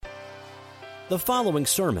The following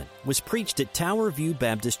sermon was preached at Tower View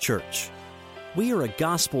Baptist Church. We are a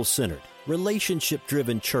gospel-centered,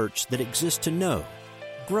 relationship-driven church that exists to know,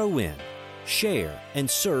 grow in, share, and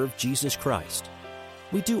serve Jesus Christ.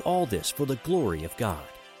 We do all this for the glory of God.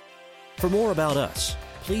 For more about us,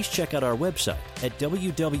 please check out our website at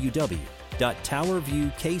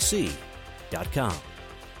www.towerviewkc.com.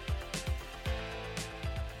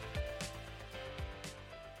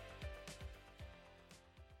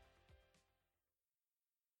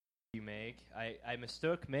 Meg. I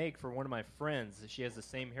mistook Meg for one of my friends. She has the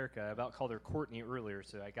same haircut. I about called her Courtney earlier,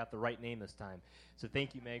 so I got the right name this time. So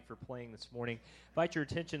thank you, Meg, for playing this morning. Invite your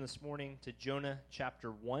attention this morning to Jonah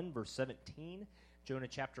chapter 1, verse 17. Jonah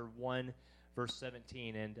chapter 1, verse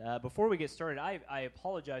 17. And before we get started, I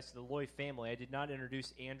apologize to the Loy family. I did not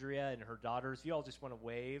introduce Andrea and her daughters. If you all just want to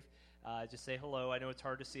wave, just say hello. I know it's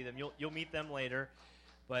hard to see them. You'll meet them later.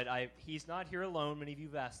 But he's not here alone. Many of you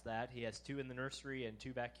have asked that. He has 2 in the nursery and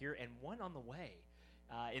 2 back here, and 1 on the way.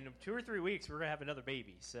 In 2 or 3 weeks, we're going to have another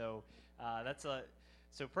baby. So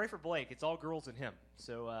so pray for Blake. It's all girls and him.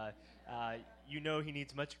 So you know he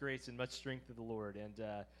needs much grace and much strength of the Lord. And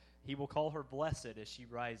he will call her blessed as she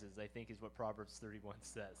rises, I think is what Proverbs 31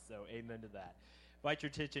 says. So amen to that. Invite your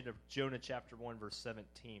attention to Jonah chapter 1, verse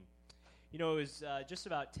 17. You know, it was just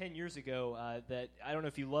about 10 years ago that, I don't know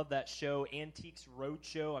if you love that show, Antiques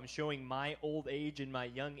Roadshow. I'm showing my old age and my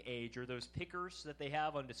young age, or those pickers that they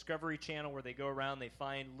have on Discovery Channel where they go around, they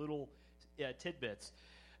find little tidbits.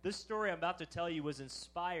 This story I'm about to tell you was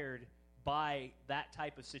inspired by that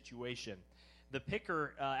type of situation. The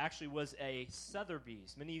picker actually was a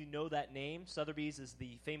Sotheby's. Many of you know that name. Sotheby's is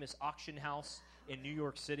the famous auction house in New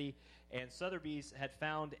York City, and Sotheby's had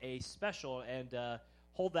found a special, and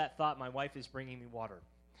hold that thought. My wife is bringing me water.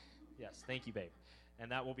 Yes, thank you, babe.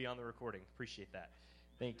 And that will be on the recording. Appreciate that.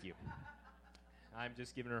 Thank you. I'm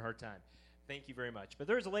just giving her a hard time. Thank you very much. But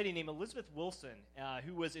there was a lady named Elizabeth Wilson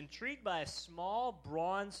who was intrigued by a small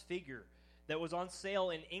bronze figure that was on sale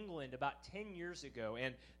in England about 10 years ago.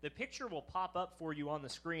 And the picture will pop up for you on the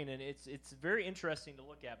screen, and it's very interesting to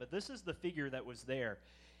look at. But this is the figure that was there.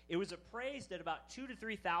 It was appraised at about $2,000 to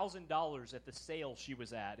 $3,000 at the sale she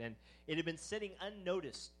was at, and it had been sitting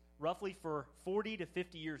unnoticed roughly for 40 to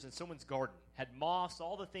 50 years in someone's garden. Had moss,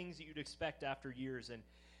 all the things that you'd expect after years, and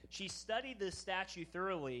she studied this statue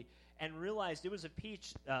thoroughly and realized it was a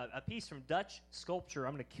piece from Dutch sculpture.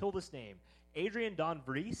 I'm going to kill this name. Adrian van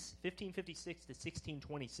Vries, 1556 to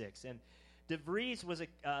 1626, and de Vries was a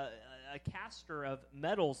caster of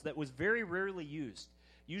metals that was very rarely used.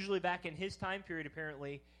 Usually back in his time period,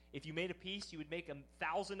 apparently, if you made a piece, you would make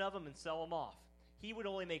 1,000 of them and sell them off. He would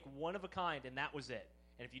only make one of a kind, and that was it.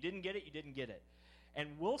 And if you didn't get it, you didn't get it.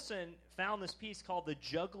 And Wilson found this piece called the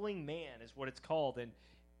Juggling Man, is what it's called, and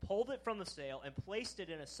pulled it from the sale and placed it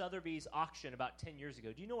in a Sotheby's auction about 10 years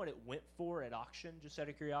ago. Do you know what it went for at auction, just out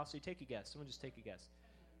of curiosity? Take a guess. Someone just take a guess.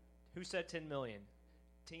 Who said $10 million?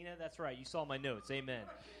 Tina, that's right. You saw my notes. Amen.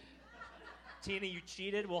 Tina, you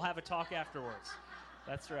cheated. We'll have a talk afterwards.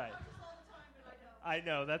 That's right. I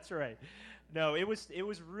know, that's right. No, it was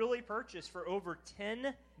really purchased for over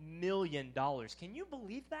 $10 million. Can you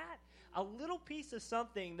believe that? A little piece of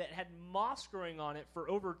something that had moss growing on it for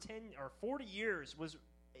over 10 or 40 years was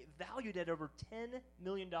valued at over $10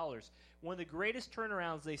 million. One of the greatest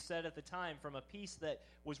turnarounds, they said at the time, from a piece that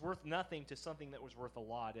was worth nothing to something that was worth a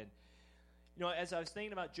lot. And, you know, as I was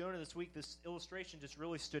thinking about Jonah this week, this illustration just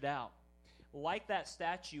really stood out. Like that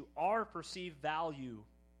statue, our perceived value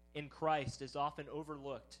in Christ is often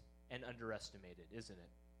overlooked and underestimated, isn't it?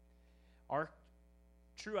 Our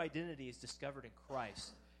true identity is discovered in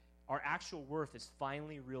Christ. Our actual worth is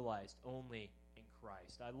finally realized only in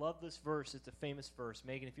Christ. I love this verse. It's a famous verse.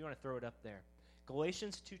 Megan, if you want to throw it up there.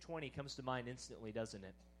 Galatians 2:20 comes to mind instantly, doesn't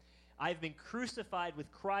it? I've been crucified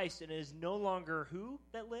with Christ, and it is no longer who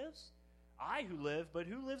that lives? I who live, but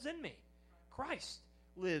who lives in me? Christ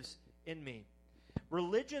lives in me.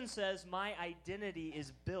 Religion says my identity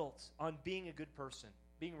is built on being a good person,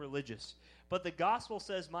 being religious. But the gospel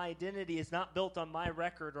says my identity is not built on my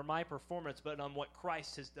record or my performance, but on what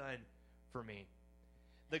Christ has done for me.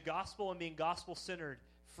 The gospel and being gospel-centered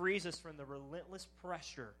frees us from the relentless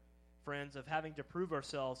pressure, friends, of having to prove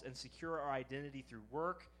ourselves and secure our identity through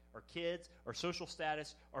work or kids or social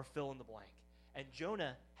status or fill in the blank. And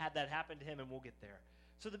Jonah had that happen to him, and we'll get there.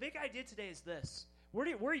 So the big idea today is this. Where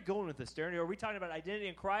are you going with this, Darren? Are we talking about identity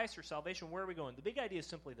in Christ or salvation? Where are we going? The big idea is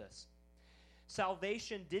simply this.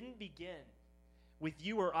 Salvation didn't begin with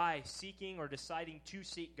you or I seeking or deciding to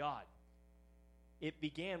seek God. It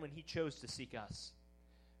began when he chose to seek us.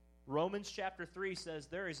 Romans chapter 3 says,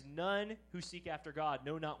 there is none who seek after God,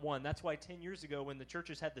 no, not one. That's why 10 years ago when the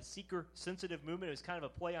churches had the seeker-sensitive movement, it was kind of a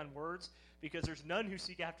play on words, because there's none who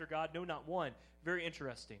seek after God, no, not one. Very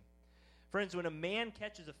interesting. Friends, when a man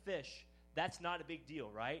catches a fish, that's not a big deal,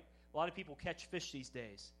 right? A lot of people catch fish these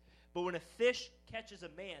days. But when a fish catches a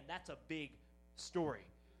man, that's a big story.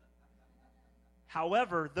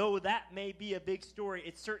 However, though that may be a big story,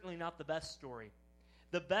 it's certainly not the best story.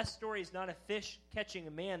 The best story is not a fish catching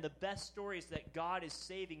a man. The best story is that God is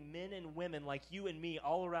saving men and women like you and me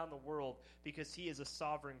all around the world because he is a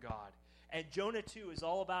sovereign God. And Jonah 2 is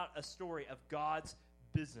all about a story of God's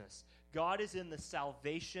business. God is in the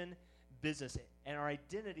salvation business. And our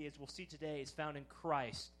identity, as we'll see today, is found in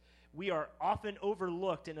Christ. We are often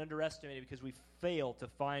overlooked and underestimated because we fail to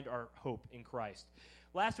find our hope in Christ.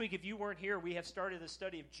 Last week, if you weren't here, we have started a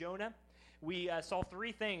study of Jonah. We saw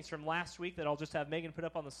three things from last week that I'll just have Megan put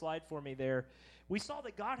up on the slide for me there. We saw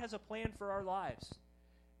that God has a plan for our lives.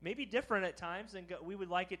 Maybe different at times than we would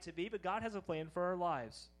like it to be, but God has a plan for our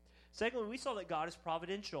lives. Secondly, we saw that God is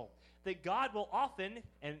providential. That God will often,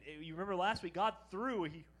 and you remember last week,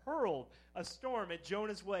 he hurled a storm at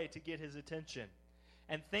Jonah's way to get his attention.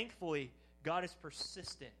 And thankfully, God is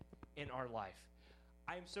persistent in our life.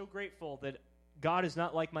 I am so grateful that God is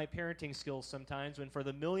not like my parenting skills sometimes when for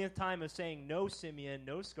the millionth time of saying, no, Simeon,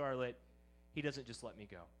 no, Scarlett, he doesn't just let me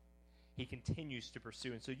go. He continues to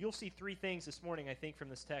pursue. And so you'll see three things this morning, I think, from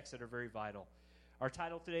this text that are very vital. Our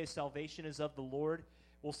title today is Salvation is of the Lord.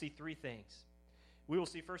 We'll see three things. We will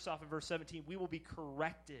see, first off, in verse 17, we will be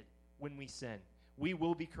corrected when we sin. We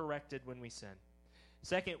will be corrected when we sin.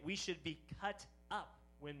 Second, we should be cut up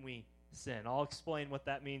when we sin. I'll explain what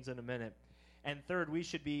that means in a minute. And third, we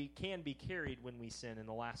can be carried when we sin in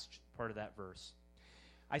the last part of that verse.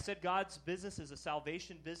 I said God's business is a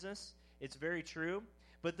salvation business. It's very true.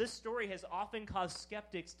 But this story has often caused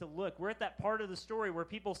skeptics to look. We're at that part of the story where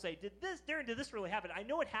people say, Darren, did this really happen? I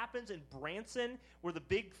know it happens in Branson where the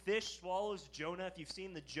big fish swallows Jonah, if you've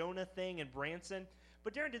seen the Jonah thing in Branson.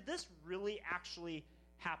 But Darren, did this really actually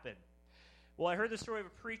happen? Well, I heard the story of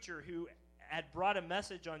a preacher who had brought a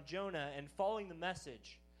message on Jonah, and following the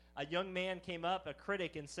message, a young man came up, a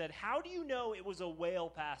critic, and said, how do you know it was a whale,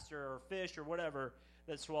 pastor, or fish, or whatever,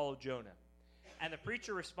 that swallowed Jonah? And the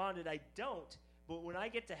preacher responded, I don't, but when I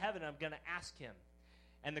get to heaven, I'm going to ask him.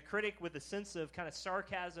 And the critic, with a sense of kind of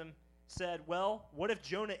sarcasm, said, well, what if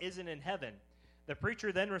Jonah isn't in heaven? The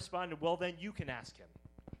preacher then responded, well, then you can ask him.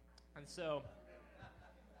 And so,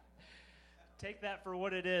 take that for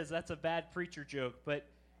what it is. That's a bad preacher joke. But,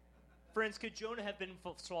 friends, could Jonah have been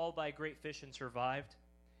swallowed by a great fish and survived?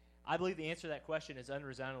 I believe the answer to that question is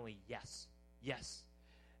unresoundingly yes. Yes.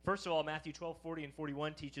 First of all, Matthew 12:40 and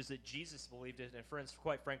 41 teaches that Jesus believed it, and friends,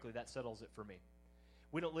 quite frankly, that settles it for me.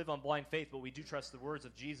 We don't live on blind faith, but we do trust the words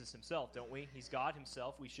of Jesus himself, don't we? He's God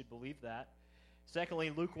himself. We should believe that.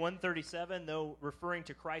 Secondly, Luke 1:37, though referring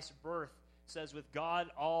to Christ's birth, says, with God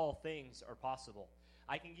all things are possible.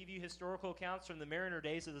 I can give you historical accounts from the mariner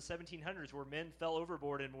days of the 1700s where men fell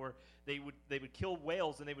overboard and they would kill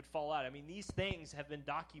whales and they would fall out. I mean, these things have been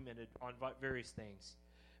documented on various things,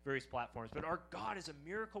 various platforms. But our God is a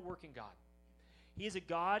miracle-working God. He is a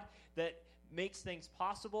God that makes things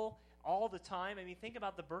possible all the time. I mean, think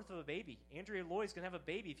about the birth of a baby. Andrea Lloyd's going to have a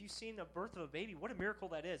baby. If you've seen the birth of a baby, what a miracle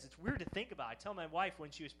that is. It's weird to think about. I tell my wife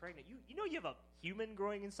when she was pregnant, you know you have a human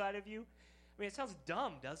growing inside of you? I mean, it sounds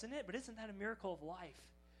dumb, doesn't it? But isn't that a miracle of life?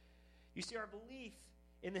 You see, our belief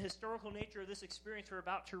in the historical nature of this experience we're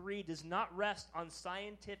about to read does not rest on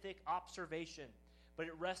scientific observation, but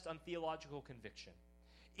it rests on theological conviction.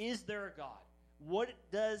 Is there a God? What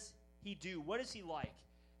does he do? What is he like?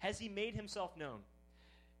 Has he made himself known?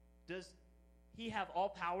 Does he have all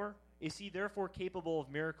power? Is he therefore capable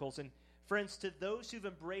of miracles? And friends, to those who've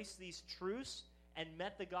embraced these truths and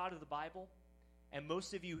met the God of the Bible, and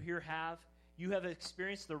most of you here have, you have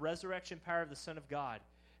experienced the resurrection power of the Son of God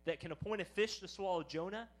that can appoint a fish to swallow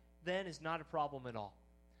Jonah, then is not a problem at all.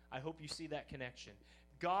 I hope you see that connection.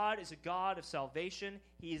 God is a God of salvation.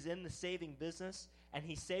 He is in the saving business, and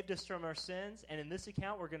he saved us from our sins. And in this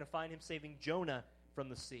account, we're going to find him saving Jonah from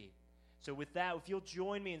the sea. So with that, if you'll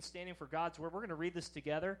join me in standing for God's word, we're going to read this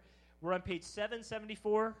together. We're on page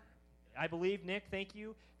 774, I believe. Nick, thank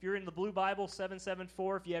you. If you're in the blue Bible,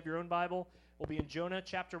 774. If you have your own Bible, we'll be in Jonah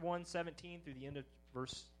chapter 1, 17 through the end of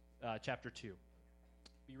verse chapter 2.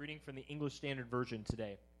 Be reading from the English Standard Version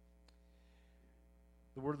today.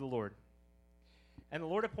 The word of the Lord. And the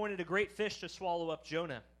Lord appointed a great fish to swallow up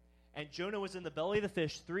Jonah. And Jonah was in the belly of the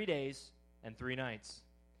fish 3 days and 3 nights.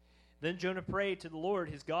 Then Jonah prayed to the Lord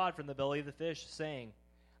his God from the belly of the fish, saying,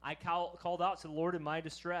 I called out to the Lord in my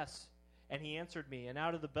distress, And he answered me, and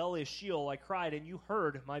out of the belly of Sheol I cried, and you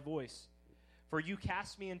heard my voice. For you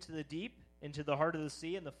cast me into the deep, into the heart of the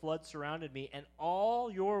sea, and the flood surrounded me, and all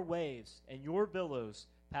your waves and your billows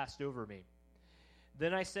passed over me.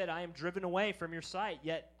 Then I said, I am driven away from your sight,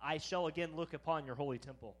 yet I shall again look upon your holy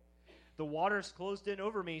temple. The waters closed in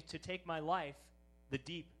over me to take my life. The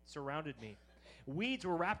deep surrounded me. Weeds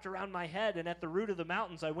were wrapped around my head, and at the root of the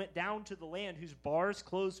mountains I went down to the land whose bars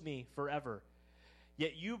closed me forever.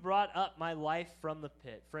 Yet you brought up my life from the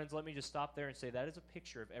pit. Friends, let me just stop there and say that is a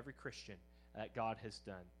picture of every Christian that God has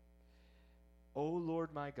done. O Lord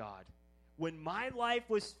my God, when my life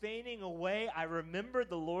was fading away, I remembered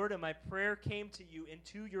the Lord, and my prayer came to you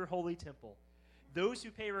into your holy temple. Those who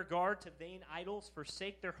pay regard to vain idols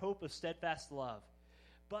forsake their hope of steadfast love.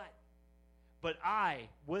 But I,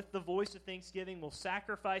 with the voice of thanksgiving, will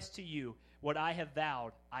sacrifice to you what I have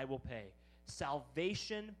vowed I will pay.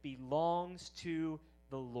 Salvation belongs to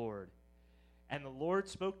the Lord. And the Lord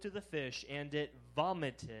spoke to the fish, and it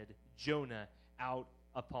vomited Jonah out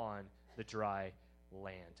upon the dry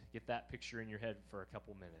land. Get that picture in your head for a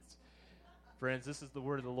couple minutes. Friends, this is the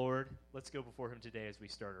word of the Lord. Let's go before him today as we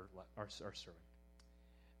start our sermon.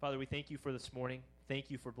 Father, we thank you for this morning. Thank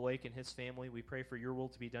you for Blake and his family. We pray for your will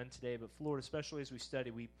to be done today. But Lord, especially as we study,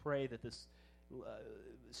 we pray that this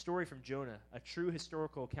story from Jonah, a true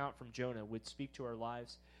historical account from Jonah, would speak to our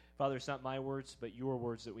lives. Father, it's not my words, but your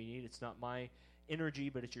words that we need. It's not my energy,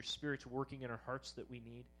 but it's your Spirit's working in our hearts that we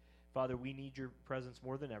need. Father, we need your presence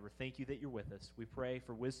more than ever. Thank you that you're with us. We pray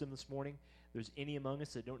for wisdom this morning. If there's any among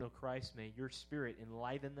us that don't know Christ, may your Spirit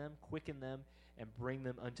enliven them, quicken them, and bring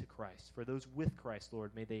them unto Christ. For those with Christ,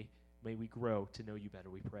 Lord, may we grow to know you better,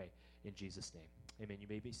 we pray. In Jesus' name. Amen. You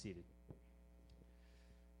may be seated.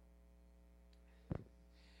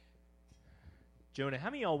 Jonah. How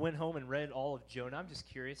many of y'all went home and read all of Jonah? I'm just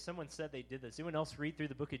curious. Someone said they did this. Anyone else read through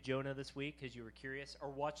the book of Jonah this week because you were curious? Or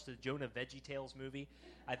watch the Jonah VeggieTales movie?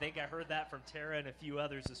 I think I heard that from Tara and a few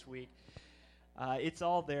others this week. It's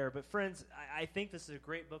all there. But friends, I think this is a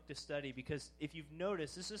great book to study because if you've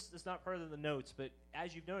noticed, it's not part of the notes, but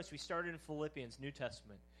as you've noticed, we started in Philippians, New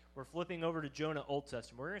Testament. We're flipping over to Jonah, Old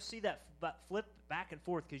Testament. We're going to see that flip back and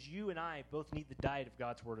forth because you and I both need the diet of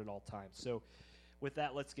God's Word at all times. So with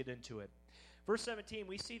that, let's get into it. Verse 17,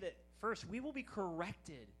 we see that first, we will be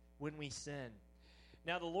corrected when we sin.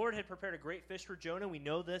 Now, the Lord had prepared a great fish for Jonah. We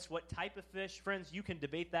know this. What type of fish? Friends, you can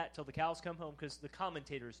debate that till the cows come home because the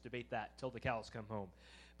commentators debate that till the cows come home.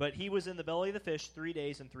 But he was in the belly of the fish 3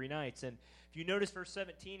 days and 3 nights. And if you notice verse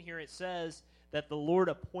 17 here, it says that the Lord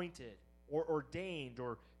appointed or ordained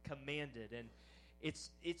or commanded. And it's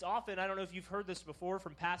often, I don't know if you've heard this before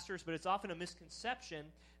from pastors, but it's often a misconception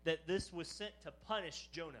that this was sent to punish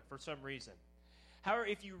Jonah for some reason. However,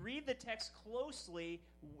 if you read the text closely,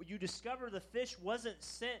 you discover the fish wasn't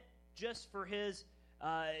sent just for his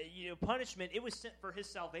punishment. It was sent for his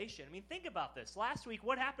salvation. I mean, think about this. Last week,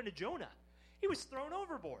 what happened to Jonah? He was thrown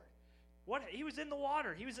overboard. He was in the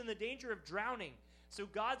water. He was in the danger of drowning. So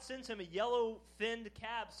God sends him a yellow-finned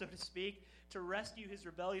cab, so to speak, to rescue his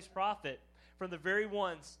rebellious prophet from the very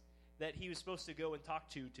ones that he was supposed to go and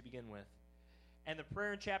talk to begin with. And the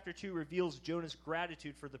prayer in chapter 2 reveals Jonah's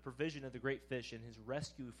gratitude for the provision of the great fish and his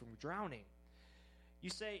rescue from drowning. You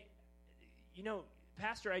say,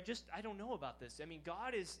 Pastor, I don't know about this. I mean,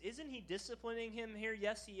 God isn't he disciplining him here?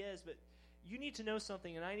 Yes, he is, but you need to know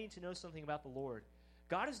something, and I need to know something about the Lord.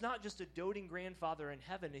 God is not just a doting grandfather in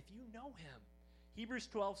heaven if you know him. Hebrews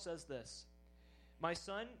 12 says this, my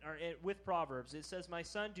son, with Proverbs, it says, my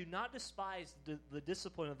son, do not despise the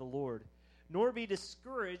discipline of the Lord, nor be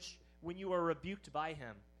discouraged when you are rebuked by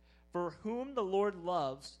him. For whom the Lord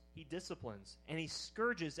loves, he disciplines, and he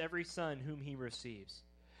scourges every son whom he receives.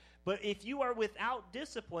 But if you are without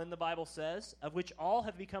discipline, the Bible says, of which all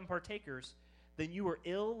have become partakers, then you are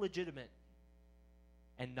illegitimate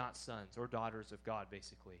and not sons or daughters of God,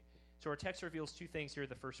 basically. So our text reveals two things here at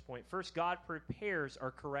the first point. First, God prepares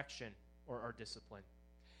our correction or our discipline.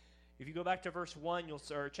 If you go back to verse 1,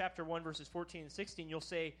 or chapter 1, verses 14 and 16, you'll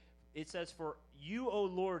say, it says, for you, O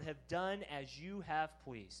Lord, have done as you have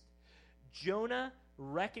pleased. Jonah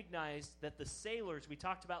recognized that the sailors we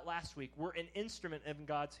talked about last week were an instrument in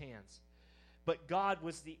God's hands. But God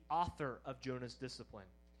was the author of Jonah's discipline.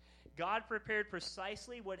 God prepared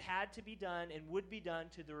precisely what had to be done and would be done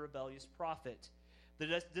to the rebellious prophet.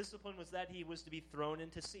 The discipline was that he was to be thrown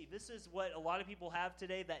into sea. This is what a lot of people have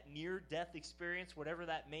today, that near-death experience, whatever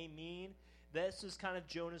that may mean. This is kind of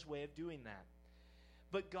Jonah's way of doing that.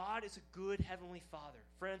 But God is a good heavenly Father.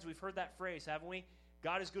 Friends, we've heard that phrase, haven't we?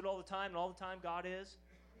 God is good all the time, and all the time God is?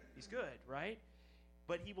 He's good, right?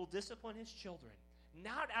 But he will discipline his children,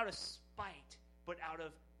 not out of spite, but out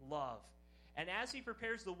of love. And as he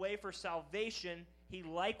prepares the way for salvation, he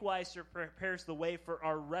likewise prepares the way for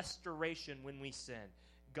our restoration when we sin.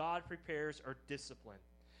 God prepares our discipline.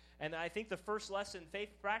 And I think the first lesson,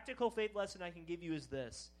 practical faith lesson I can give you is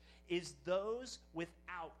this, is those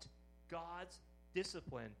without God's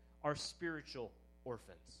discipline are spiritual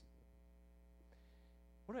orphans.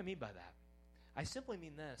 What do I mean by that? I simply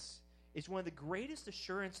mean this, is one of the greatest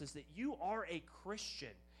assurances that you are a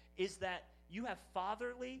Christian is that you have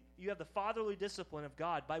the fatherly discipline of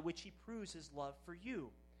God by which he proves his love for you.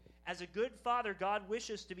 As a good father, God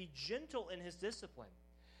wishes to be gentle in his discipline.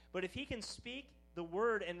 But if he can speak the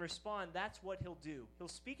word and respond, that's what he'll do. He'll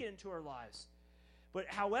speak it into our lives. But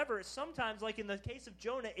however, sometimes, like in the case of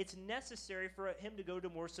Jonah, it's necessary for him to go to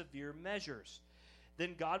more severe measures.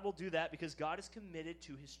 Then God will do that because God is committed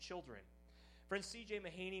to his children. Friend C.J.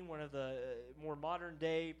 Mahaney, one of the more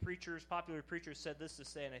modern-day preachers, popular preachers, said this to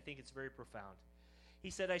say, and I think it's very profound. He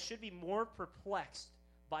said, I should be more perplexed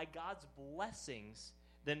by God's blessings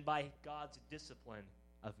than by God's discipline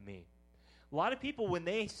of me. A lot of people, when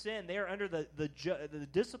they sin, they are under the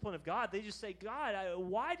discipline of God. They just say, God,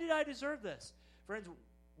 why did I deserve this? Friends,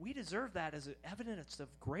 we deserve that as evidence of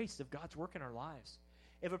grace, of God's work in our lives.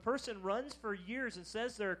 If a person runs for years and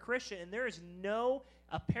says they're a Christian and there is no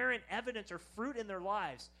apparent evidence or fruit in their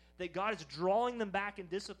lives that God is drawing them back in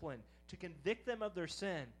discipline to convict them of their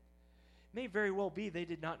sin, it may very well be they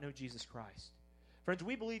did not know Jesus Christ. Friends,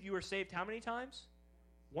 we believe you are saved how many times?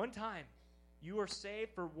 One time. You are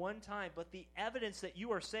saved for one time, but the evidence that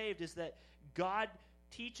you are saved is that God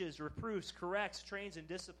teaches, reproves, corrects, trains, and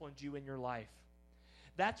disciplines you in your life.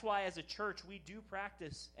 That's why as a church we do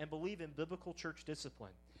practice and believe in biblical church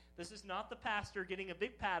discipline. This is not the pastor getting a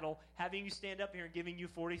big paddle, having you stand up here and giving you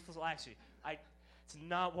 40 flags. It's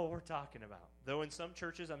not what we're talking about. Though in some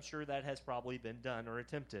churches I'm sure that has probably been done or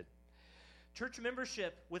attempted. Church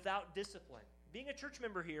membership without discipline. Being a church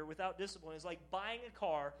member here without discipline is like buying a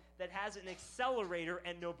car that has an accelerator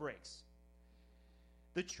and no brakes.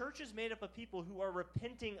 The church is made up of people who are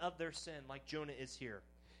repenting of their sin, like Jonah is here.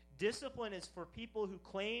 Discipline is for people who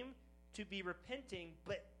claim to be repenting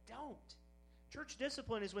but don't. Church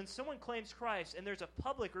discipline is when someone claims Christ and there's a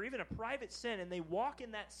public or even a private sin and they walk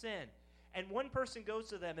in that sin and one person goes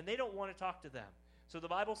to them and they don't want to talk to them. So the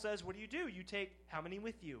Bible says, what do? You take how many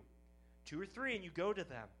with you? 2 or 3 and you go to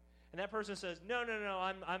them. And that person says, no,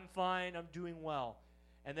 I'm fine, I'm doing well.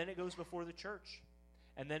 And then it goes before the church.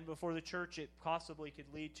 And then before the church, it possibly could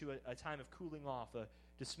lead to a time of cooling off, a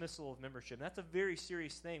dismissal of membership. And that's a very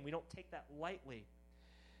serious thing. We don't take that lightly.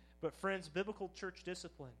 But friends, biblical church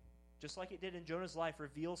discipline, just like it did in Jonah's life,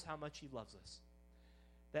 reveals how much he loves us.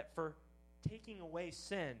 That for taking away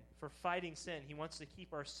sin, for fighting sin, he wants to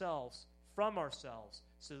keep ourselves from ourselves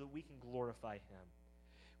so that we can glorify him.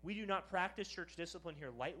 We do not practice church discipline here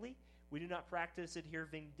lightly. We do not practice it here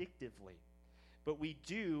vindictively. But we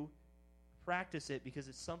do practice it because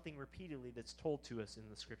it's something repeatedly that's told to us in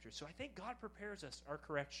the Scriptures. So I think God prepares us, our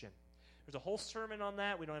correction. There's a whole sermon on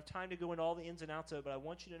that. We don't have time to go into all the ins and outs of it, but I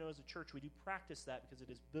want you to know as a church we do practice that because it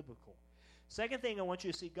is biblical. Second thing I want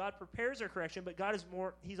you to see, God prepares our correction, but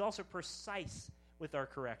he's also precise with our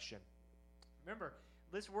correction. Remember,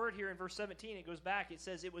 this word here in verse 17, it goes back. It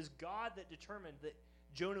says it was God that determined that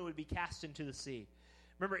Jonah would be cast into the sea.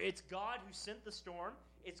 Remember, it's God who sent the storm.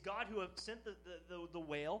 It's God who sent the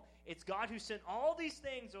whale. It's God who sent all these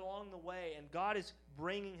things along the way, and God is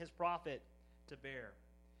bringing his prophet to bear.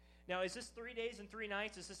 Now, is this 3 days and 3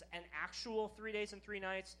 nights? Is this an actual 3 days and 3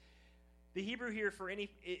 nights? The Hebrew here for it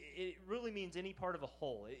really means any part of a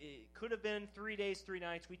whole. It could have been 3 days, 3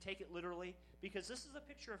 nights. We take it literally because this is a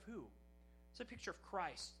picture of who? It's a picture of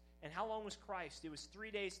Christ. And how long was Christ? It was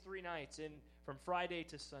 3 days, 3 nights, from Friday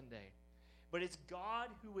to Sunday. But it's God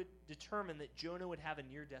who would determine that Jonah would have a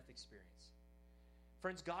near-death experience.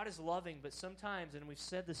 Friends, God is loving, but sometimes, and we've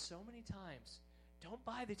said this so many times, don't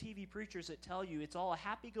buy the TV preachers that tell you it's all a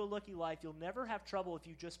happy-go-lucky life. You'll never have trouble if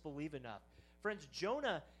you just believe enough. Friends,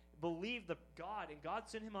 Jonah believed God, and God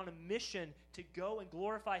sent him on a mission to go and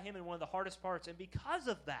glorify him in one of the hardest parts. And because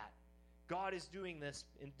of that, God is doing this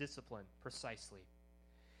in discipline precisely.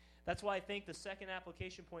 That's why I think the second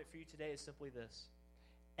application point for you today is simply this.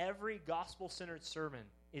 Every gospel-centered sermon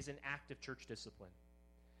is an act of church discipline.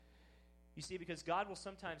 You see, because God will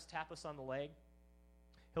sometimes tap us on the leg.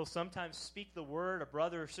 He'll sometimes speak the word. A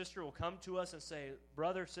brother or sister will come to us and say,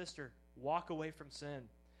 brother, sister, walk away from sin.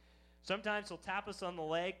 Sometimes he'll tap us on the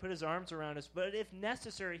leg, put his arms around us. But if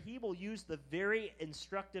necessary, he will use the very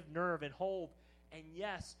instructive nerve and hold. And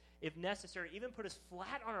yes, if necessary, even put us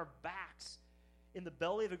flat on our backs in the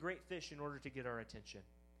belly of a great fish in order to get our attention.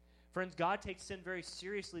 Friends, God takes sin very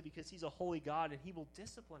seriously because he's a holy God, and he will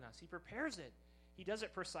discipline us. He prepares it. He does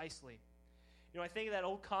it precisely. I think of that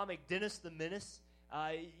old comic, Dennis the Menace.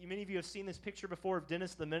 Many of you have seen this picture before of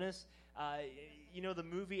Dennis the Menace. The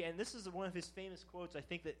movie, and this is one of his famous quotes, I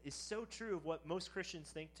think, that is so true of what most Christians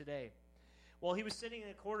think today. While he was sitting in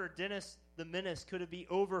a corner, Dennis the Menace could be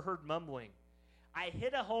overheard mumbling, "I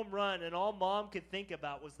hit a home run, and all Mom could think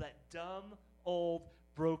about was that dumb, old,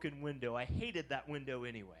 broken window. I hated that window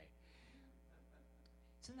anyway."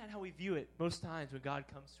 Isn't that how we view it most times when God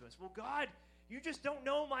comes to us? Well, God, you just don't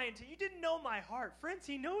know my intent. You didn't know my heart. Friends,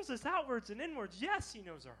 he knows us outwards and inwards. Yes, he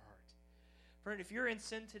knows our heart. Friend, if you're in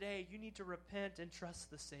sin today, you need to repent and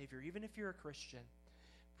trust the Savior. Even if you're a Christian,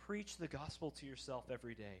 preach the gospel to yourself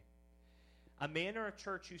every day. A man or a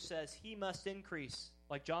church who says he must increase,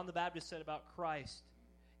 like John the Baptist said about Christ,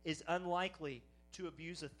 is unlikely to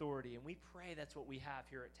abuse authority. And we pray that's what we have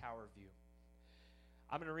here at Tower View.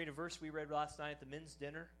 I'm going to read a verse we read last night at the men's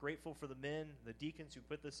dinner. Grateful for the men, the deacons who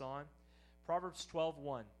put this on. Proverbs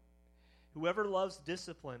 12:1. Whoever loves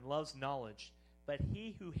discipline loves knowledge, but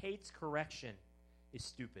he who hates correction is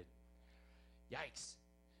stupid. Yikes.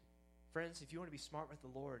 Friends, if you want to be smart with the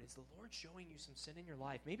Lord, is the Lord showing you some sin in your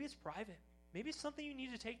life? Maybe it's private. Maybe it's something you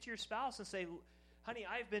need to take to your spouse and say, "Honey,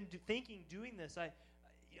 I've been thinking doing this. I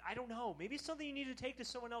don't know. Maybe it's something you need to take to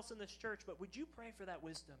someone else in this church, but would you pray for that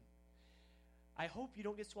wisdom?" I hope you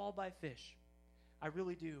don't get swallowed by a fish. I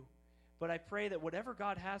really do. But I pray that whatever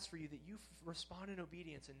God has for you, that you respond in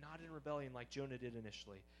obedience and not in rebellion like Jonah did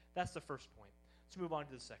initially. That's the first point. Let's move on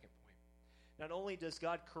to the second point. Not only does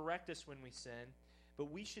God correct us when we sin, but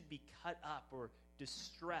we should be cut up or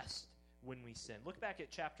distressed when we sin. Look back at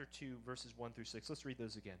chapter 2, verses 1 through 6. Let's read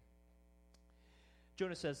those again.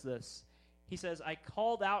 Jonah says this. He says, "I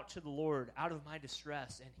called out to the Lord out of my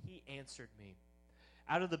distress, and he answered me.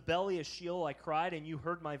 Out of the belly of Sheol I cried, and you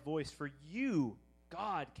heard my voice. For you,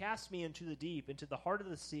 God, cast me into the deep, into the heart of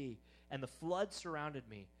the sea, and the flood surrounded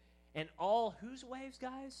me. And all whose waves,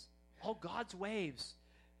 guys? All God's waves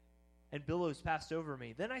and billows passed over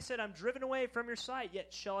me. Then I said, I'm driven away from your sight,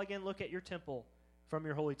 yet shall I again look at your temple, from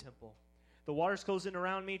your holy temple. The waters closed in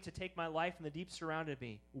around me to take my life, and the deep surrounded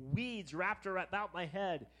me. Weeds wrapped about my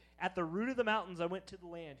head. At the root of the mountains I went to the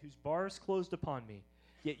land, whose bars closed upon me.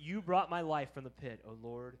 Yet you brought my life from the pit, O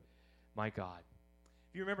Lord, my God."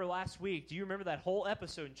 If you remember last week, do you remember that whole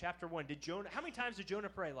episode in chapter 1? How many times did Jonah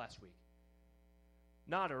pray last week?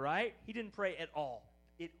 Nada, right? He didn't pray at all.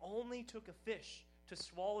 It only took a fish to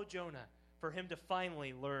swallow Jonah for him to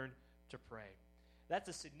finally learn to pray. That's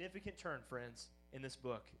a significant turn, friends, in this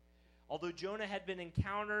book. Although Jonah had been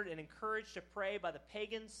encountered and encouraged to pray by the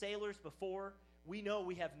pagan sailors before, we know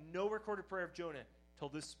we have no recorded prayer of Jonah till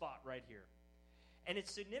this spot right here. And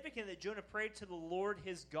it's significant that Jonah prayed to the Lord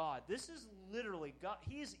his God. This is literally God.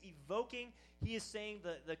 He is evoking, he is saying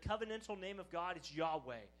the covenantal name of God is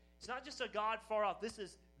Yahweh. It's not just a God far off. This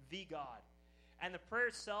is the God. And the prayer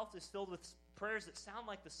itself is filled with prayers that sound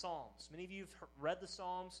like the Psalms. Many of you have read the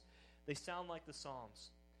Psalms. They sound like the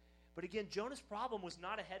Psalms. But again, Jonah's problem was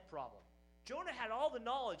not a head problem. Jonah had all the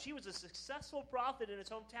knowledge. He was a successful prophet in his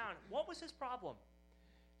hometown. What was his problem?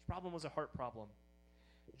 His problem was a heart problem.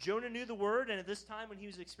 Jonah knew the word, and at this time when he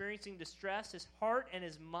was experiencing distress, his heart and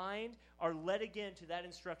his mind are led again to that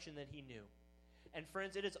instruction that he knew. And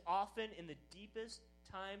friends, it is often in the deepest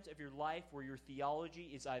times of your life where your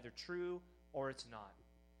theology is either true or it's not.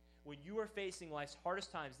 When you are facing life's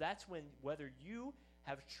hardest times, that's when whether you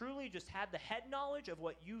have truly just had the head knowledge of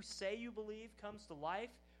what you say you believe comes to life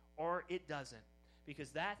or it doesn't.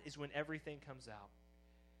 Because that is when everything comes out.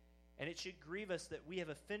 And it should grieve us that we have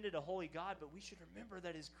offended a holy God, but we should remember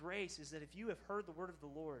that his grace is that if you have heard the word of the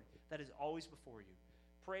Lord, that is always before you.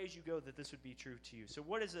 Pray as you go that this would be true to you. So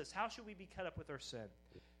what is this? How should we be cut up with our sin?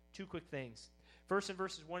 Two quick things. First, in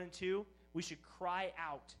verses 1 and 2, we should cry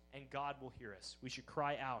out and God will hear us. We should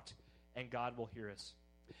cry out and God will hear us.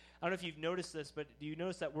 I don't know if you've noticed this, but do you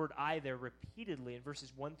notice that word I there repeatedly in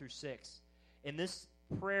verses 1 through 6? In this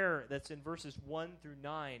prayer that's in verses 1 through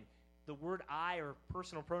 9, the word I or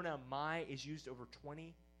personal pronoun my is used over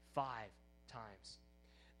 25 times.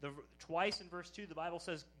 Twice in verse 2, the Bible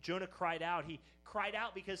says Jonah cried out. He cried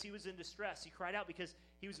out because he was in distress. He cried out because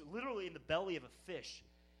he was literally in the belly of a fish.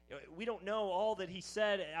 We don't know all that he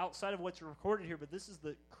said outside of what's recorded here, but this is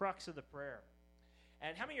the crux of the prayer.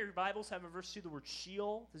 And how many of your Bibles have in verse 2 the word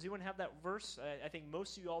Sheol? Does anyone have that verse? I think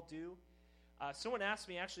most of you all do. Someone asked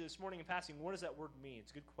me actually this morning in passing, what does that word mean?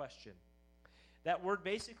 It's a good question. That word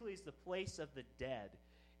basically is the place of the dead.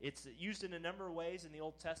 It's used in a number of ways in the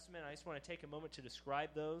Old Testament. I just want to take a moment to describe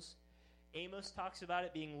those. Amos talks about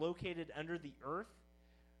it being located under the earth.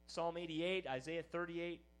 Psalm 88, Isaiah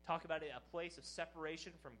 38, talk about a place of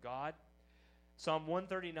separation from God. Psalm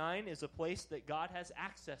 139 is a place that God has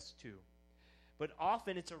access to. But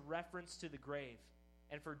often it's a reference to the grave.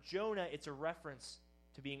 And for Jonah, it's a reference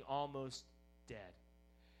to being almost dead.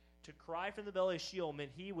 To cry from the belly of Sheol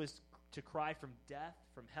meant he was to cry from death,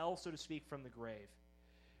 from hell, so to speak, from the grave.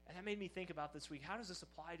 And that made me think about this week, how does this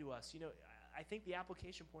apply to us? I think the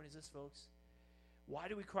application point is this, folks. Why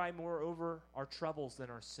do we cry more over our troubles than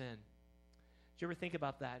our sin? Did you ever think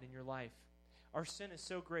about that in your life? Our sin is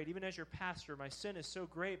so great. Even as your pastor, my sin is so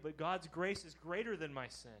great, but God's grace is greater than my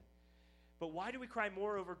sin. But why do we cry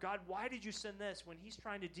more over, God, why did you send this, when he's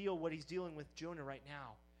trying to deal what he's dealing with Jonah right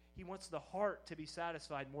now? He wants the heart to be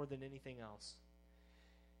satisfied more than anything else.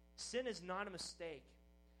 Sin is not a mistake.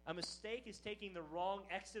 A mistake is taking the wrong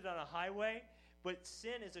exit on a highway, but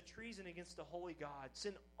sin is a treason against the holy God.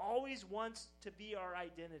 Sin always wants to be our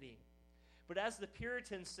identity. But as the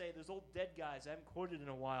Puritans say, those old dead guys, I haven't quoted in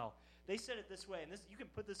a while, they said it this way, and you can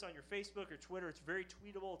put this on your Facebook or Twitter. It's very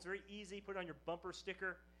tweetable. It's very easy. Put it on your bumper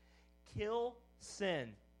sticker. Kill sin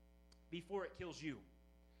before it kills you.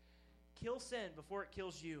 Kill sin before it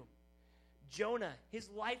kills you. Jonah, his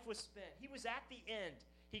life was spent. He was at the end.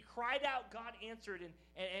 He cried out, God answered,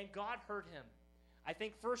 and God heard him. I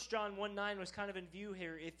think 1 John 1:9 was kind of in view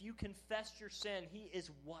here. If you confess your sin, he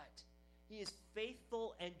is what? He is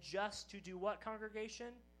faithful and just to do what, congregation?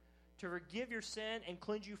 To forgive your sin and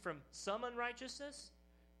cleanse you from some unrighteousness?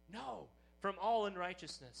 No, from all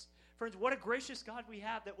unrighteousness. Friends, what a gracious God we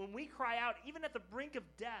have, that when we cry out, even at the brink of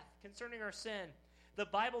death concerning our sin, the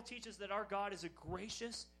Bible teaches that our God is a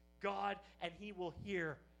gracious God, and he will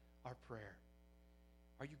hear our prayer.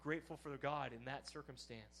 Are you grateful for God in that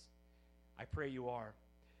circumstance? I pray you are.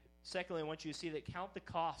 Secondly, I want you to see that count the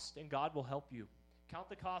cost, and God will help you. Count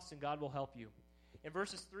the cost, and God will help you. In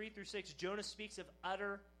verses 3 through 6, Jonah speaks of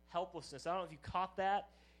utter helplessness. I don't know if you caught that.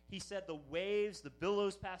 He said, the waves, the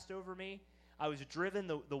billows passed over me. I was driven.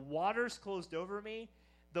 The waters closed over me.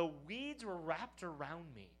 The weeds were wrapped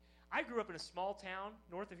around me. I grew up in a small town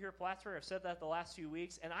north of here, Plattsburgh. I've said that the last few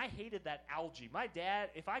weeks, and I hated that algae. My dad,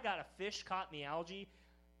 if I got a fish caught in the algae,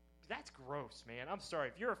 that's gross, man. I'm sorry.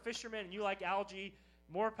 If you're a fisherman and you like algae,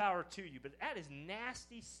 more power to you. But that is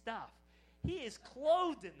nasty stuff. He is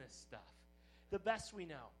clothed in this stuff, the best we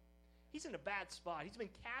know. He's in a bad spot. He's been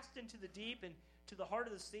cast into the deep and to the heart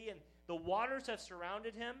of the sea, and the waters have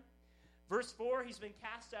surrounded him. Verse 4, he's been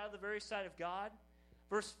cast out of the very sight of God.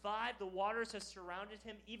 Verse 5, the waters have surrounded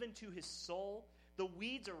him even to his soul. The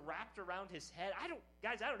weeds are wrapped around his head. I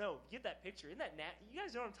don't know. Get that picture. Isn't that you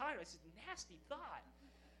guys know what I'm talking about? It's a nasty thought.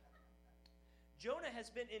 Jonah has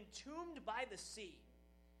been entombed by the sea.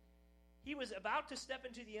 He was about to step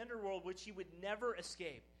into the underworld, which he would never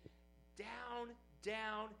escape. Down,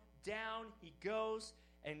 down, down he goes,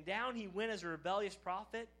 and down he went as a rebellious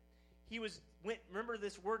prophet. Remember,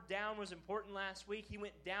 this word down was important last week. He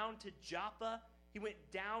went down to Joppa. He went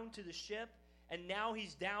down to the ship, and now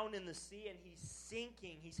he's down in the sea, and he's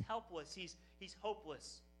sinking. He's helpless. He's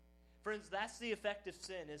hopeless. Friends, that's the effect of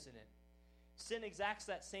sin, isn't it? Sin exacts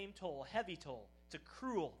that same toll, a heavy toll. It's a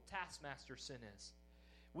cruel taskmaster, sin is.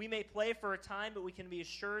 We may play for a time, but we can be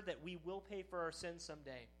assured that we will pay for our sins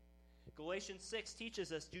someday. Galatians 6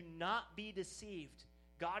 teaches us, do not be deceived.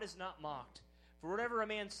 God is not mocked. For whatever a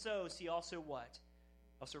man sows, he also what?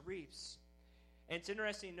 Also reaps. And it's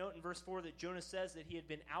interesting to note in verse 4 that Jonah says that he had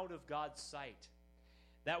been out of God's sight.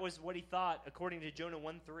 That was what he thought according to Jonah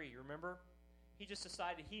 1:3. Remember? He just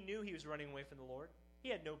decided he knew he was running away from the Lord. He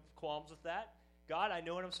had no qualms with that. God, I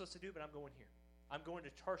know what I'm supposed to do, but I'm going here. I'm going to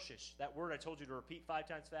Tarshish. That word I told you to repeat 5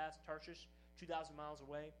 times fast. Tarshish, 2,000 miles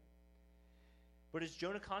away. But as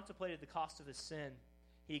Jonah contemplated the cost of his sin,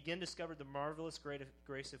 he again discovered the marvelous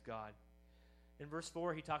grace of God. In verse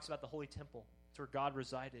 4, he talks about the holy temple. It's where God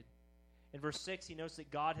resided. In verse 6, he notes that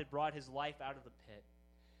God had brought his life out of the pit.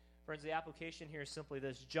 Friends, the application here is simply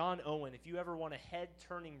this. John Owen, if you ever want a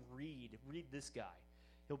head-turning read this guy.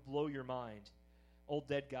 He'll blow your mind. Old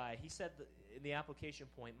dead guy. He said in the application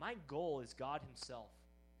point, my goal is God himself.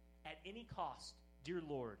 At any cost, dear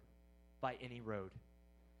Lord, by any road.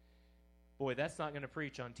 Boy, that's not going to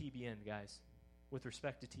preach on TBN, guys, with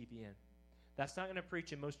respect to TBN. That's not going to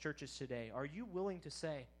preach in most churches today. Are you willing to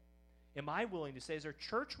say, am I willing to say, is our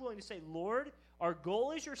church willing to say, Lord, our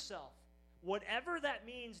goal is yourself. Whatever that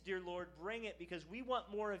means, dear Lord, bring it, because we want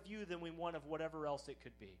more of you than we want of whatever else it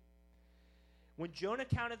could be. When Jonah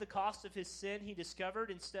counted the cost of his sin, he discovered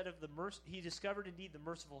indeed the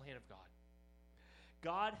merciful hand of God.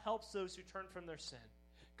 God helps those who turn from their sin.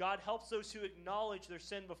 God helps those who acknowledge their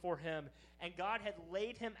sin before him. And God had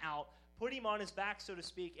laid him out, put him on his back, so to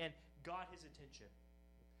speak, and got his attention.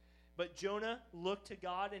 But Jonah looked to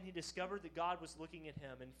God, and he discovered that God was looking at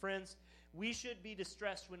him. And friends, we should be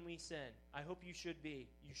distressed when we sin. I hope you should be.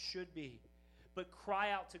 You should be. But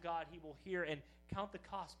cry out to God. He will hear, and count the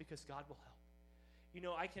cost, because God will help. You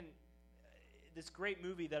know, this great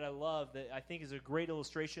movie that I love that I think is a great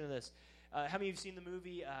illustration of this. How many of you have seen the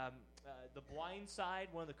movie The Blind Side,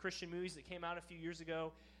 one of the Christian movies that came out a few years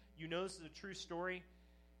ago? You know this is a true story.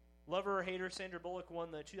 Lover or hater, Sandra Bullock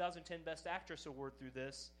won the 2010 Best Actress Award through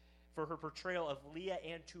this for her portrayal of Leah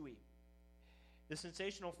Ann Tui. The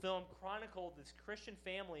sensational film chronicled this Christian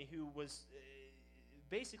family who was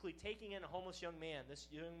basically taking in a homeless young man, this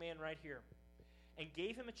young man right here, and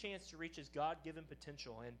gave him a chance to reach his God-given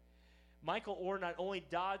potential. And Michael Orr not only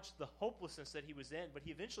dodged the hopelessness that he was in, but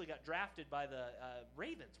he eventually got drafted by the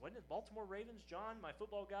Ravens. Wasn't it Baltimore Ravens, John, my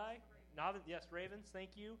football guy? Yes, Ravens,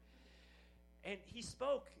 thank you. And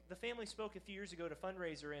the family spoke a few years ago at a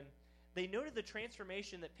fundraiser, and they noted the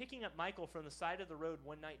transformation that picking up Michael from the side of the road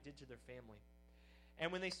one night did to their family.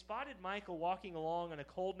 And when they spotted Michael walking along on a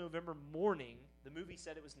cold November morning, the movie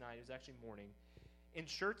said it was night, it was actually morning, in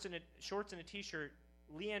shorts and a t-shirt,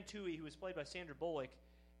 Leah Ann Tui, who was played by Sandra Bullock,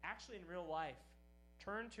 actually in real life,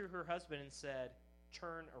 turned to her husband and said,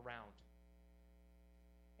 "Turn around."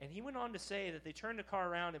 And he went on to say that they turned the car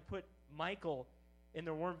around and put Michael in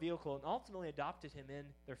their warm vehicle and ultimately adopted him in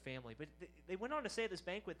their family. But they went on to say at this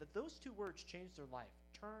banquet that those two words changed their life.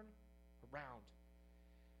 Turn around.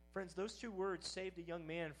 Friends, those two words saved a young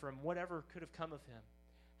man from whatever could have come of him.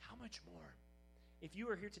 How much more? If you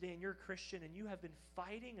are here today and you're a Christian and you have been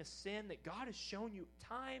fighting a sin that God has shown you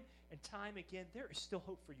time and time again, there is still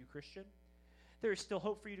hope for you, Christian. There is still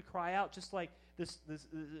hope for you to cry out, just like this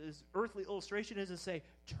earthly illustration is, and say,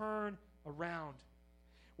 turn around.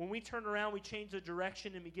 When we turn around, we change the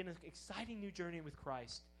direction and begin an exciting new journey with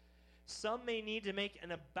Christ. Some may need to make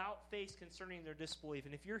an about face concerning their disbelief.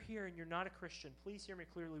 And if you're here and you're not a Christian, please hear me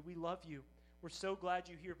clearly. We love you. We're so glad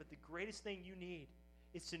you're here. But the greatest thing you need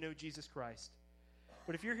is to know Jesus Christ.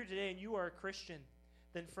 But if you're here today and you are a Christian,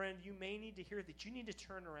 then friend, you may need to hear that you need to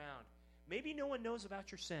turn around. Maybe no one knows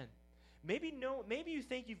about your sin. Maybe you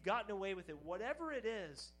think you've gotten away with it. Whatever it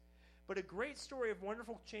is, but a great story of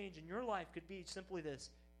wonderful change in your life could be simply this: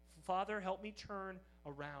 Father, help me turn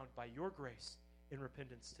around by your grace in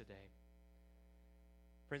repentance today.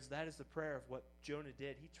 Friends, that is the prayer of what Jonah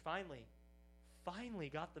did. He finally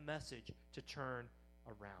got the message to turn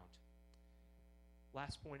around.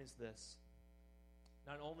 Last point is this.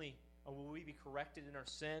 Not only will we be corrected in our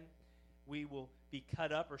sin, we will be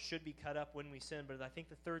cut up or should be cut up when we sin, but I think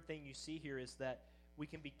the third thing you see here is that we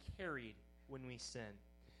can be carried when we sin.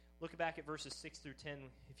 Look back at verses 6 through 10,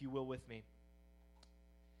 if you will, with me.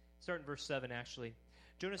 Start in verse 7, actually.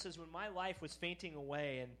 Jonah says, "When my life was fainting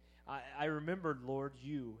away, and I remembered, Lord,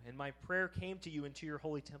 you, and my prayer came to you into your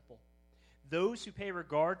holy temple. Those who pay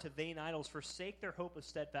regard to vain idols forsake their hope of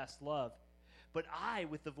steadfast love. But I,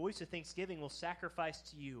 with the voice of thanksgiving, will sacrifice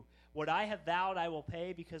to you. What I have vowed I will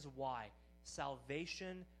pay, because why?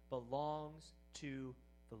 Salvation belongs to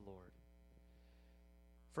the Lord."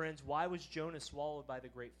 Friends, why was Jonah swallowed by the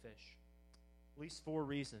great fish? At least 4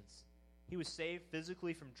 reasons. He was saved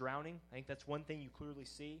physically from drowning. I think that's one thing you clearly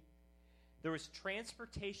see. There was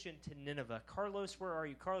transportation to Nineveh. Carlos, where are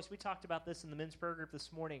you? Carlos, we talked about this in the men's prayer group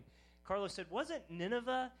this morning. Carlos said, wasn't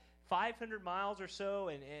Nineveh 500 miles or so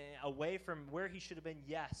and away from where he should have been?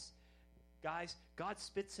 Yes. Guys, God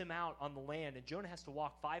spits him out on the land, and Jonah has to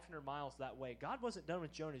walk 500 miles that way. God wasn't done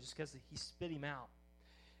with Jonah just because he spit him out.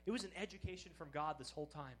 It was an education from God this whole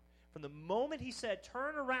time. From the moment he said,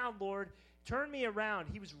 "Turn around, Lord, turn me around,"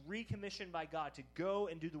 he was recommissioned by God to go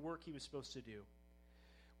and do the work he was supposed to do.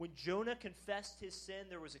 When Jonah confessed his sin,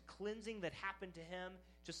 there was a cleansing that happened to him,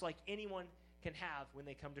 just like anyone can have when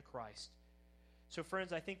they come to Christ. So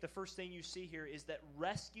friends, I think the first thing you see here is that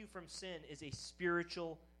rescue from sin is a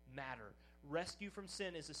spiritual matter. Rescue from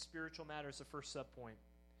sin is a spiritual matter is the first subpoint.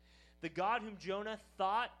 The God whom Jonah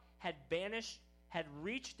thought had banished had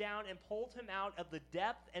reached down and pulled him out of the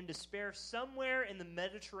depth and despair somewhere in the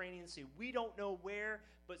Mediterranean Sea. We don't know where,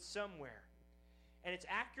 but somewhere. And it's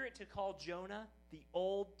accurate to call Jonah the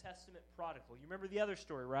Old Testament prodigal. You remember the other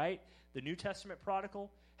story, right? The New Testament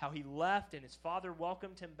prodigal, how he left and his father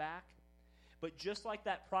welcomed him back. But just like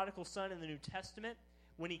that prodigal son in the New Testament,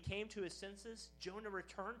 when he came to his senses, Jonah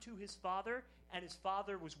returned to his father, and his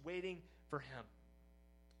father was waiting for him.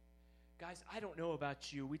 Guys, I don't know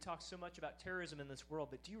about you. We talk so much about terrorism in this world,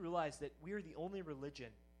 but do you realize that we are the only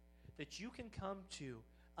religion that you can come to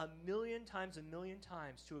 1,000,000 times, 1,000,000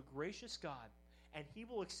 times to a gracious God, and he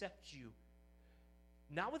will accept you,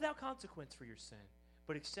 not without consequence for your sin,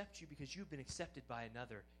 but accept you because you've been accepted by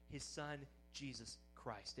another, his son, Jesus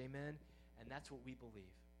Christ. Amen? And that's what we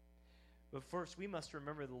believe. But first, we must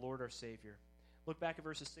remember the Lord our Savior. Look back at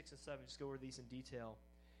verses 6 and 7. Just go over these in detail.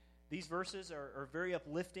 These verses are very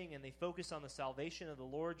uplifting, and they focus on the salvation of the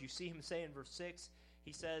Lord. You see him say in verse 6,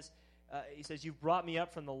 he says, you've brought me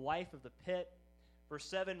up from the life of the pit. Verse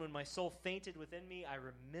 7, when my soul fainted within me, I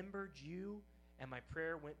remembered you, and my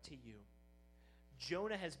prayer went to you.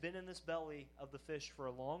 Jonah has been in this belly of the fish for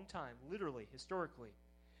a long time, literally, historically.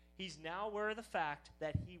 He's now aware of the fact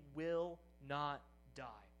that he will not die.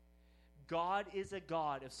 God is a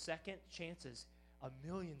God of second chances,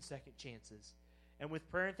 1,000,000 second chances. And with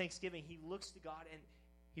prayer and thanksgiving, he looks to God and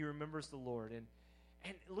he remembers the Lord. And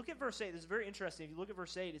look at verse 8. This is very interesting. If you look at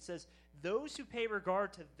verse 8, it says, those who pay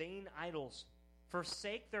regard to vain idols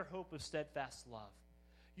forsake their hope of steadfast love.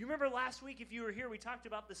 You remember last week, if you were here, we talked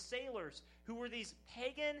about the sailors who were these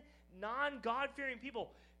pagan, non-God-fearing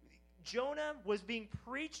people. Jonah was being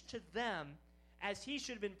preached to them as he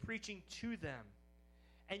should have been preaching to them.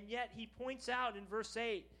 And yet he points out in verse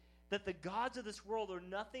 8 that the gods of this world are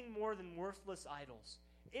nothing more than worthless idols.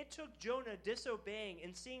 It took Jonah disobeying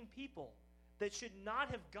and seeing people that should not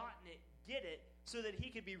have gotten it, get it, so that he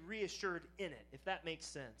could be reassured in it, if that makes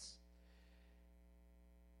sense.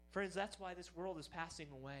 Friends, that's why this world is passing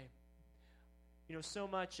away. You know, so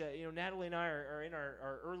much, Natalie and I are in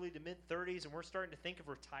our early to mid-30s, and we're starting to think of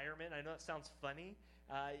retirement. I know it sounds funny.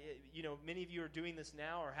 Many of you are doing this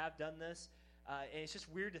now or have done this. And it's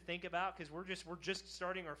just weird to think about because we're just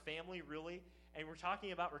starting our family, really, and we're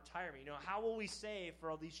talking about retirement. You know, how will we save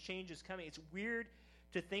for all these changes coming? It's weird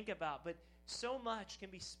to think about, but so much can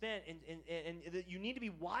be spent, and you need to be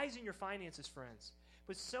wise in your finances, friends.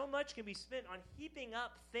 But so much can be spent on heaping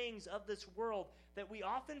up things of this world that we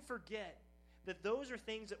often forget that those are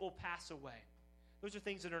things that will pass away. Those are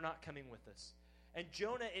things that are not coming with us. And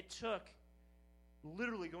Jonah, it took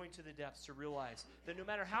literally going to the depths to realize that no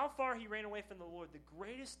matter how far he ran away from the Lord, the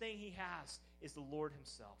greatest thing he has is the Lord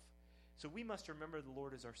himself. So we must remember the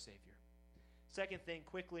Lord as our Savior. Second thing,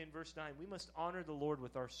 quickly in verse 9, we must honor the Lord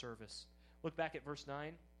with our service. Look back at verse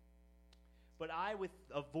 9. But I, with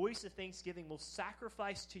a voice of thanksgiving, will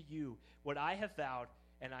sacrifice to you what I have vowed,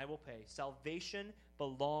 and I will pay. Salvation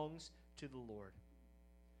belongs to the Lord.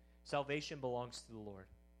 Salvation belongs to the Lord.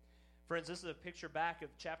 Friends, this is a picture back of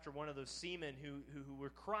chapter 1 of those seamen who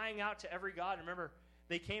were crying out to every god. Remember,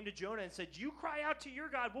 they came to Jonah and said, you cry out to your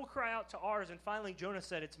God, we'll cry out to ours. And finally Jonah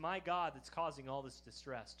said, it's my God that's causing all this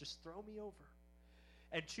distress. Just throw me over.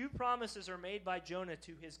 And two promises are made by Jonah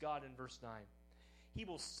to his God in verse 9. He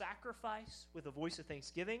will sacrifice with a voice of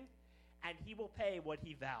thanksgiving, and he will pay what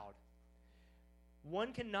he vowed.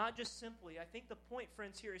 One cannot just simply, I think the point,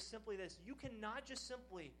 friends, here is simply this. You cannot just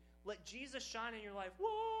simply let Jesus shine in your life.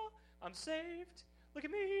 Whoa, I'm saved. Look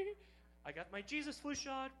at me. I got my Jesus flu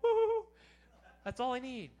shot. Woo! That's all I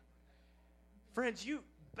need. Friends, you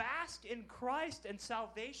bask in Christ and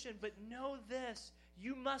salvation, but know this.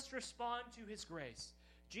 You must respond to his grace.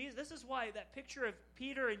 Jesus, this is why that picture of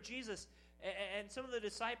Peter and Jesus and some of the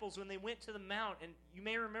disciples when they went to the mount, and you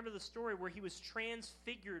may remember the story where he was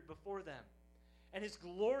transfigured before them. And his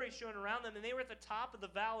glory shone around them, and they were at the top of the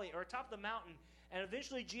valley, or top of the mountain. And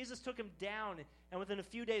eventually Jesus took him down, and within a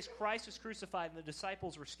few days Christ was crucified, and the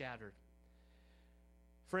disciples were scattered.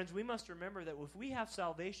 Friends, we must remember that if we have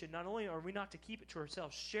salvation, not only are we not to keep it to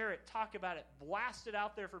ourselves, share it, talk about it, blast it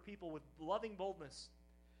out there for people with loving boldness.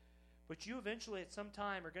 But you eventually at some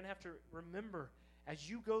time are going to have to remember, as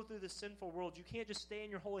you go through this sinful world, you can't just stay in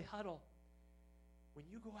your holy huddle. When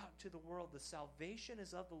you go out into the world, the salvation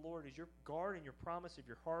is of the Lord, is your guard and your promise of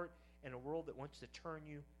your heart in a world that wants to turn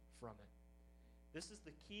you from it. This is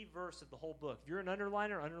the key verse of the whole book. If you're an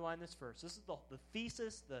underliner, underline this verse. This is the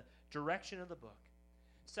thesis, the direction of the book.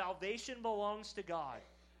 Salvation belongs to God,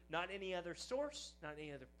 not any other source, not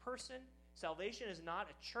any other person. Salvation is not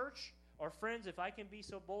a church, or friends, if I can be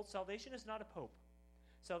so bold, salvation is not a pope.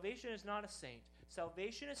 Salvation is not a saint.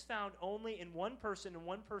 Salvation is found only in one person and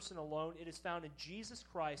one person alone. It is found in Jesus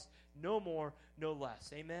Christ, no more, no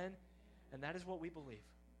less. Amen? And that is what we believe.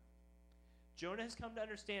 Jonah has come to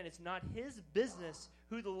understand it's not his business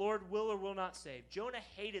who the Lord will or will not save. Jonah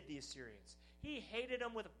hated the Assyrians. He hated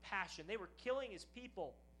them with a passion. They were killing his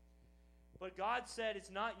people. But God said,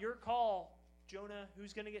 it's not your call, Jonah,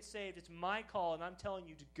 who's going to get saved. It's my call, and I'm telling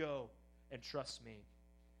you to go and trust me.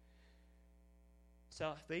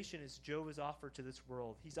 Salvation is Jehovah's offer to this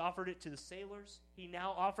world. He's offered it to the sailors. He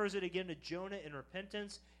now offers it again to Jonah in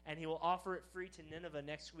repentance, and he will offer it free to Nineveh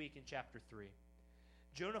next week in chapter 3.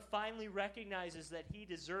 Jonah finally recognizes that he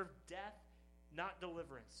deserved death, not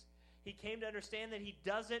deliverance. He came to understand that he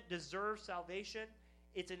doesn't deserve salvation.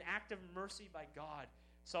 It's an act of mercy by God.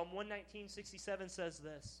 Psalm 119:67 says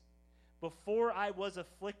this, "Before I was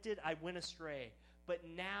afflicted, I went astray, but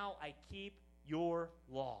now I keep your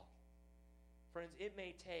law." Friends, it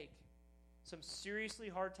may take some seriously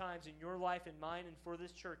hard times in your life and mine and for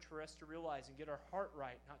this church for us to realize and get our heart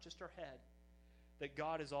right, not just our head, that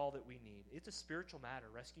God is all that we need. It's a spiritual matter.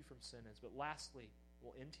 Rescue from sin is. But lastly,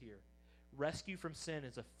 we'll end here. Rescue from sin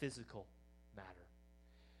is a physical matter.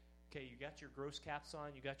 Okay, you got your gross caps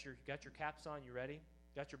on. You got your caps on. You ready?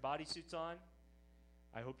 Got your bodysuits on?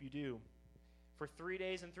 I hope you do. For 3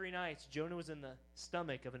 days and 3 nights, Jonah was in the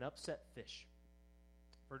stomach of an upset fish.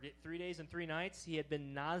 For 3 days and 3 nights, he had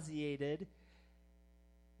been nauseating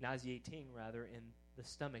in the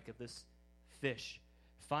stomach of this fish.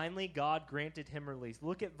 Finally, God granted him release.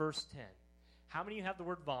 Look at verse 10. How many of you have the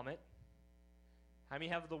word vomit? How many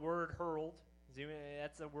have the word hurled?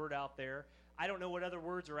 That's a word out there. I don't know what other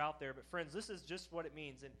words are out there, but friends, this is just what it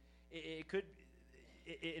means. And it could,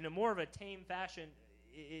 in a more of a tame fashion,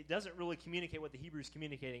 it doesn't really communicate what the Hebrew is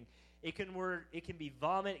communicating. It can be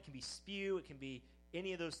vomit, it can be spew, it can be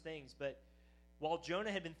any of those things. But while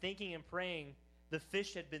Jonah had been thinking and praying, the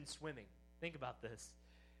fish had been swimming. Think about this.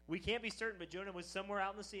 We can't be certain, but Jonah was somewhere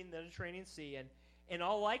out in the sea, in the Mediterranean Sea, and in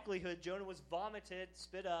all likelihood, Jonah was vomited,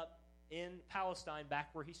 spit up in Palestine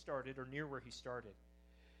back where he started, or near where he started.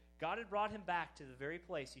 God had brought him back to the very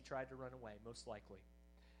place he tried to run away, most likely.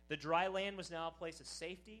 The dry land was now a place of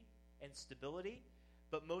safety and stability,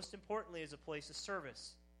 but most importantly, as a place of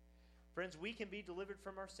service. Friends, we can be delivered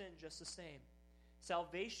from our sin just the same.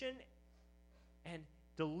 Salvation and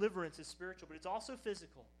deliverance is spiritual, but it's also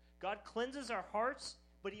physical. God cleanses our hearts,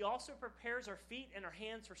 but he also prepares our feet and our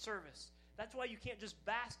hands for service. That's why you can't just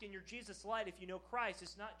bask in your Jesus light if you know Christ.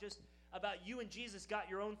 It's not just about you and Jesus got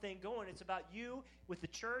your own thing going. It's about you with the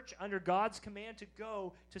church under God's command to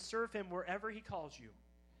go to serve him wherever he calls you.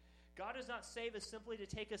 God does not save us simply to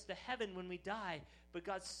take us to heaven when we die, but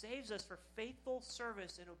God saves us for faithful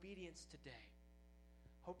service and obedience today.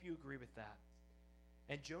 Hope you agree with that.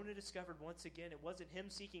 And Jonah discovered once again it wasn't him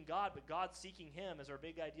seeking God, but God seeking him, as our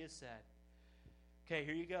big idea said. Okay,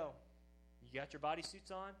 here you go. You got your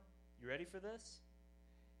bodysuits on? You ready for this?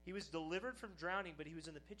 He was delivered from drowning, but he was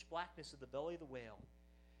in the pitch blackness of the belly of the whale.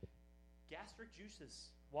 Gastric juices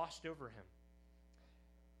washed over him,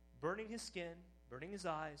 burning his skin, burning his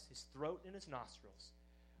eyes, his throat, and his nostrils.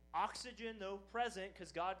 Oxygen, though present,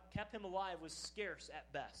 because God kept him alive, was scarce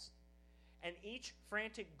at best. And each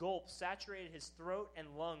frantic gulp saturated his throat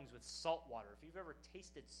and lungs with salt water. If you've ever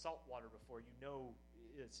tasted salt water before, you know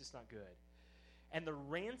it's just not good. And the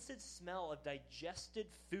rancid smell of digested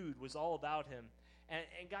food was all about him.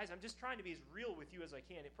 And guys, I'm just trying to be as real with you as I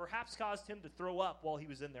can. It perhaps caused him to throw up while he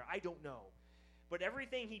was in there. I don't know. But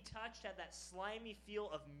everything he touched had that slimy feel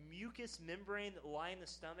of mucous membrane that lie in the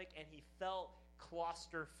stomach, and he felt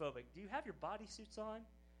claustrophobic. Do you have your bodysuits on?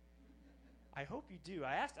 I hope you do.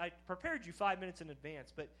 I prepared you 5 minutes in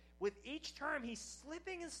advance, but with each term, he's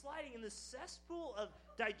slipping and sliding in the cesspool of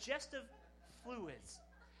digestive fluids.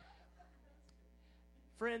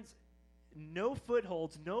 Friends, no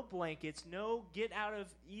footholds, no blankets, no get out of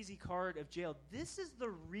easy card of jail. This is the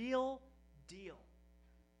real deal.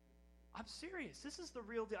 I'm serious. This is the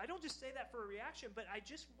real deal. I don't just say that for a reaction, but I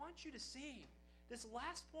just want you to see this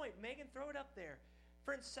last point. Megan, throw it up there.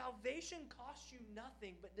 Friends, salvation costs you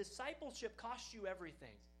nothing, but discipleship costs you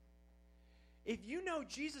everything. If you know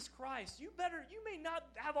Jesus Christ, you may not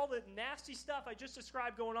have all the nasty stuff I just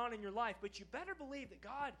described going on in your life, but you better believe that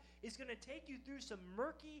God is going to take you through some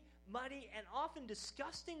murky, muddy, and often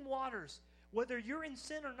disgusting waters, whether you're in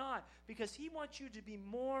sin or not, because he wants you to be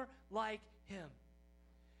more like him.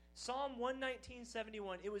 Psalm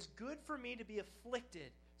 119:71, it was good for me to be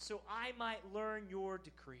afflicted, so I might learn your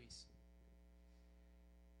decrees.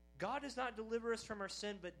 God does not deliver us from our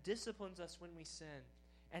sin, but disciplines us when we sin.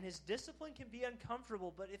 And his discipline can be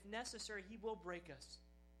uncomfortable, but if necessary, he will break us.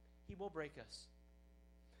 He will break us.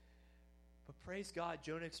 But praise God,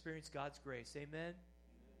 Jonah experienced God's grace. Amen?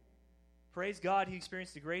 Praise God, he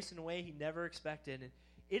experienced the grace in a way he never expected. And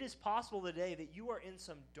it is possible today that you are in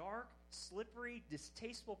some dark, slippery,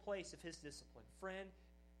 distasteful place of his discipline. Friend,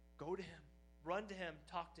 go to him. Run to him.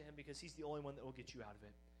 Talk to him, because he's the only one that will get you out of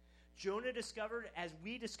it. Jonah discovered, as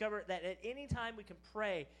we discovered, that at any time we can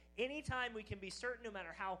pray, any time we can be certain, no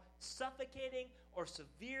matter how suffocating or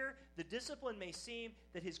severe the discipline may seem,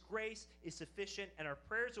 that his grace is sufficient and our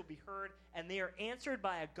prayers will be heard, and they are answered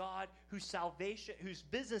by a God whose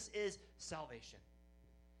business is salvation.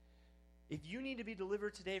 If you need to be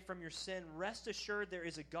delivered today from your sin, rest assured there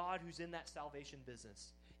is a God who's in that salvation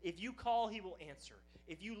business. If you call, he will answer.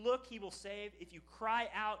 If you look, he will save. If you cry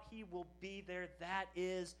out, he will be there. That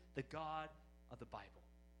is the God of the Bible.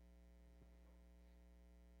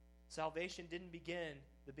 Salvation didn't begin,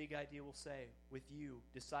 the big idea will say, with you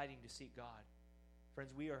deciding to seek God.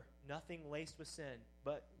 Friends, we are nothing laced with sin,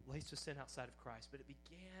 but laced with sin outside of Christ. But it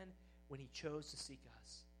began when he chose to seek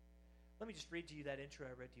us. Let me just read to you that intro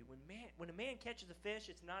I read to you. When a man catches a fish,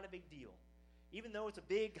 it's not a big deal. Even though it's a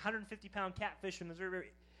big 150-pound catfish from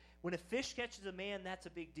Missouri, when a fish catches a man, that's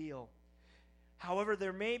a big deal. However,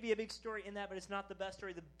 there may be a big story in that, but it's not the best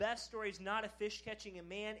story. The best story is not a fish catching a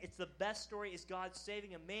man. It's the best story is God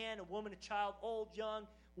saving a man, a woman, a child, old, young,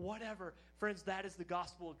 whatever. Friends, that is the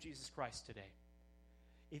gospel of Jesus Christ today.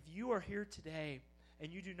 If you are here today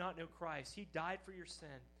and you do not know Christ, he died for your sin.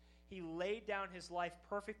 He laid down his life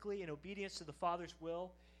perfectly in obedience to the Father's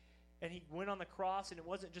will. And he went on the cross, and it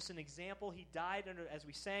wasn't just an example. He died under, as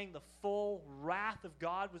we sang, the full wrath of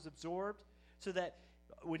God was absorbed, so that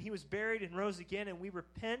when he was buried and rose again and we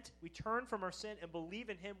repent, we turn from our sin and believe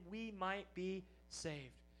in him, we might be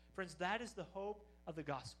saved. Friends, that is the hope of the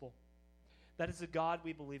gospel. That is the God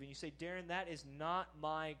we believe in. You say, Darren, that is not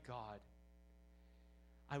my God.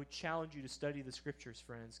 I would challenge you to study the scriptures,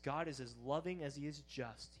 friends. God is as loving as he is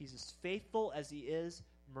just. He's as faithful as he is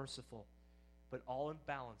merciful. But all in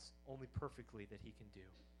balance, only perfectly that he can do.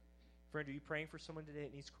 Friend, are you praying for someone today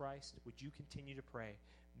that needs Christ? Would you continue to pray?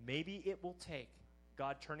 Maybe it will take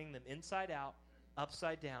God turning them inside out,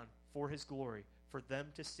 upside down, for his glory, for them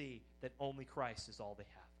to see that only Christ is all they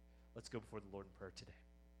have. Let's go before the Lord in prayer today.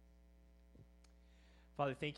 Father, thank you.